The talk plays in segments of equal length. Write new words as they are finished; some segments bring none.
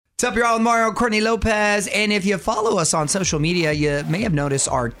What's up, y'all? With Mario Courtney Lopez. And if you follow us on social media, you may have noticed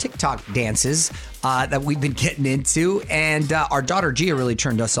our TikTok dances that we've been getting into. And our daughter Gia really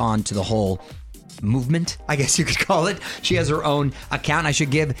turned us on to the whole movement, I guess you could call it. She has her own account. I should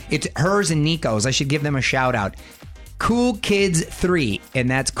give it hers and Nico's. I should give them a shout out. Cool Kids 3,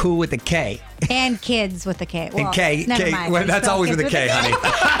 and that's cool with a K. And kids with a K. Well, and K. Never mind. Well, that's always with a K, honey.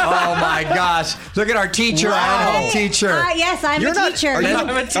 Oh my gosh! Look at our teacher, our home teacher. Yes, I'm a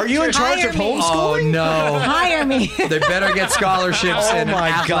teacher. Are you in charge of homeschooling? Oh no! Hire me. They better get scholarships in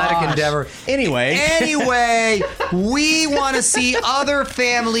athletic endeavor. Anyway, we want to see other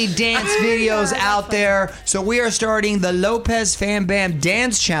family dance videos out there, so we are starting the Lopez Fam Bam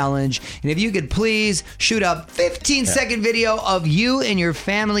Dance Challenge. And if you could please shoot a 15-second video of you and your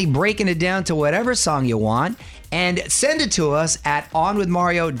family breaking it down to whatever song you want and send it to us at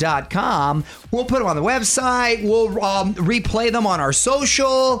onwithmario.com. We'll put them on the website. We'll replay them on our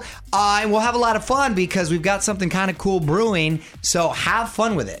social. And we'll have a lot of fun because we've got something kind of cool brewing. So have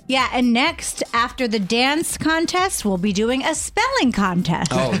fun with it. Yeah, and next, after the dance contest, we'll be doing a spelling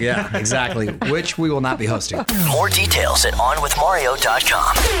contest. Oh, yeah, exactly. Which we will not be hosting. More details at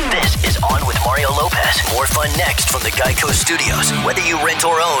onwithmario.com. This is On with Mario Lopez. More fun next from the Geico Studios. Whether you rent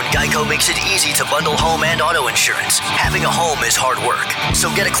or own, Geico makes it easy to bundle home and auto insurance. Having a home is hard work.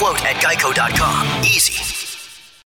 So get a quote at geico.com. Easy.